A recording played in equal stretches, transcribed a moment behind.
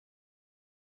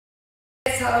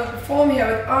how to perform. Here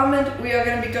with Armand, we are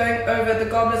going to be going over the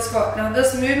goblet squat. Now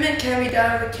this movement can be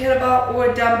done with a kettlebell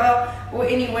or a dumbbell or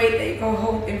any weight that you can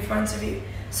hold in front of you.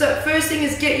 So first thing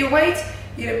is get your weight,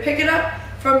 you're going to pick it up.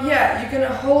 From here, you're going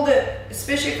to hold it,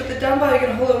 especially with the dumbbell, you're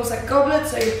going to hold it almost like a goblet,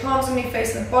 so your palms are going to be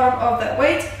facing the bottom of that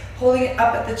weight, holding it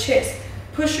up at the chest.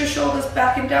 Push your shoulders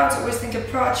back and down, so always think of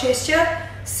proud chest here.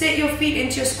 Set your feet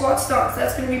into your squat stance.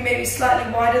 That's going to be maybe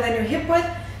slightly wider than your hip width.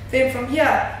 Then from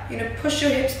here, you're going to push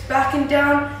your hips back and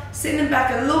down, send them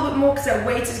back a little bit more because that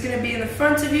weight is going to be in the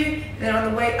front of you. And then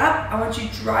on the way up, I want you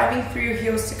driving through your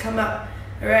heels to come up.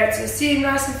 Alright, so see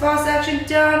nice and fast action,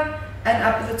 down and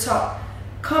up at the top.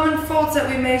 Common faults that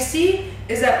we may see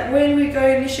is that when we go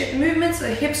initiate the movements,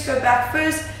 the hips go back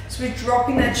first, so we're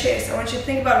dropping that chest. I want you to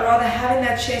think about rather having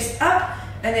that chest up,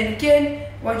 and then again,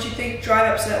 I want you to think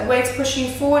drive up, so that weight's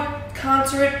pushing forward,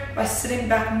 counter it by sitting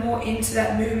back more into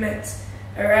that movement.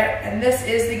 Alright, and this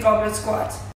is the goblet squat.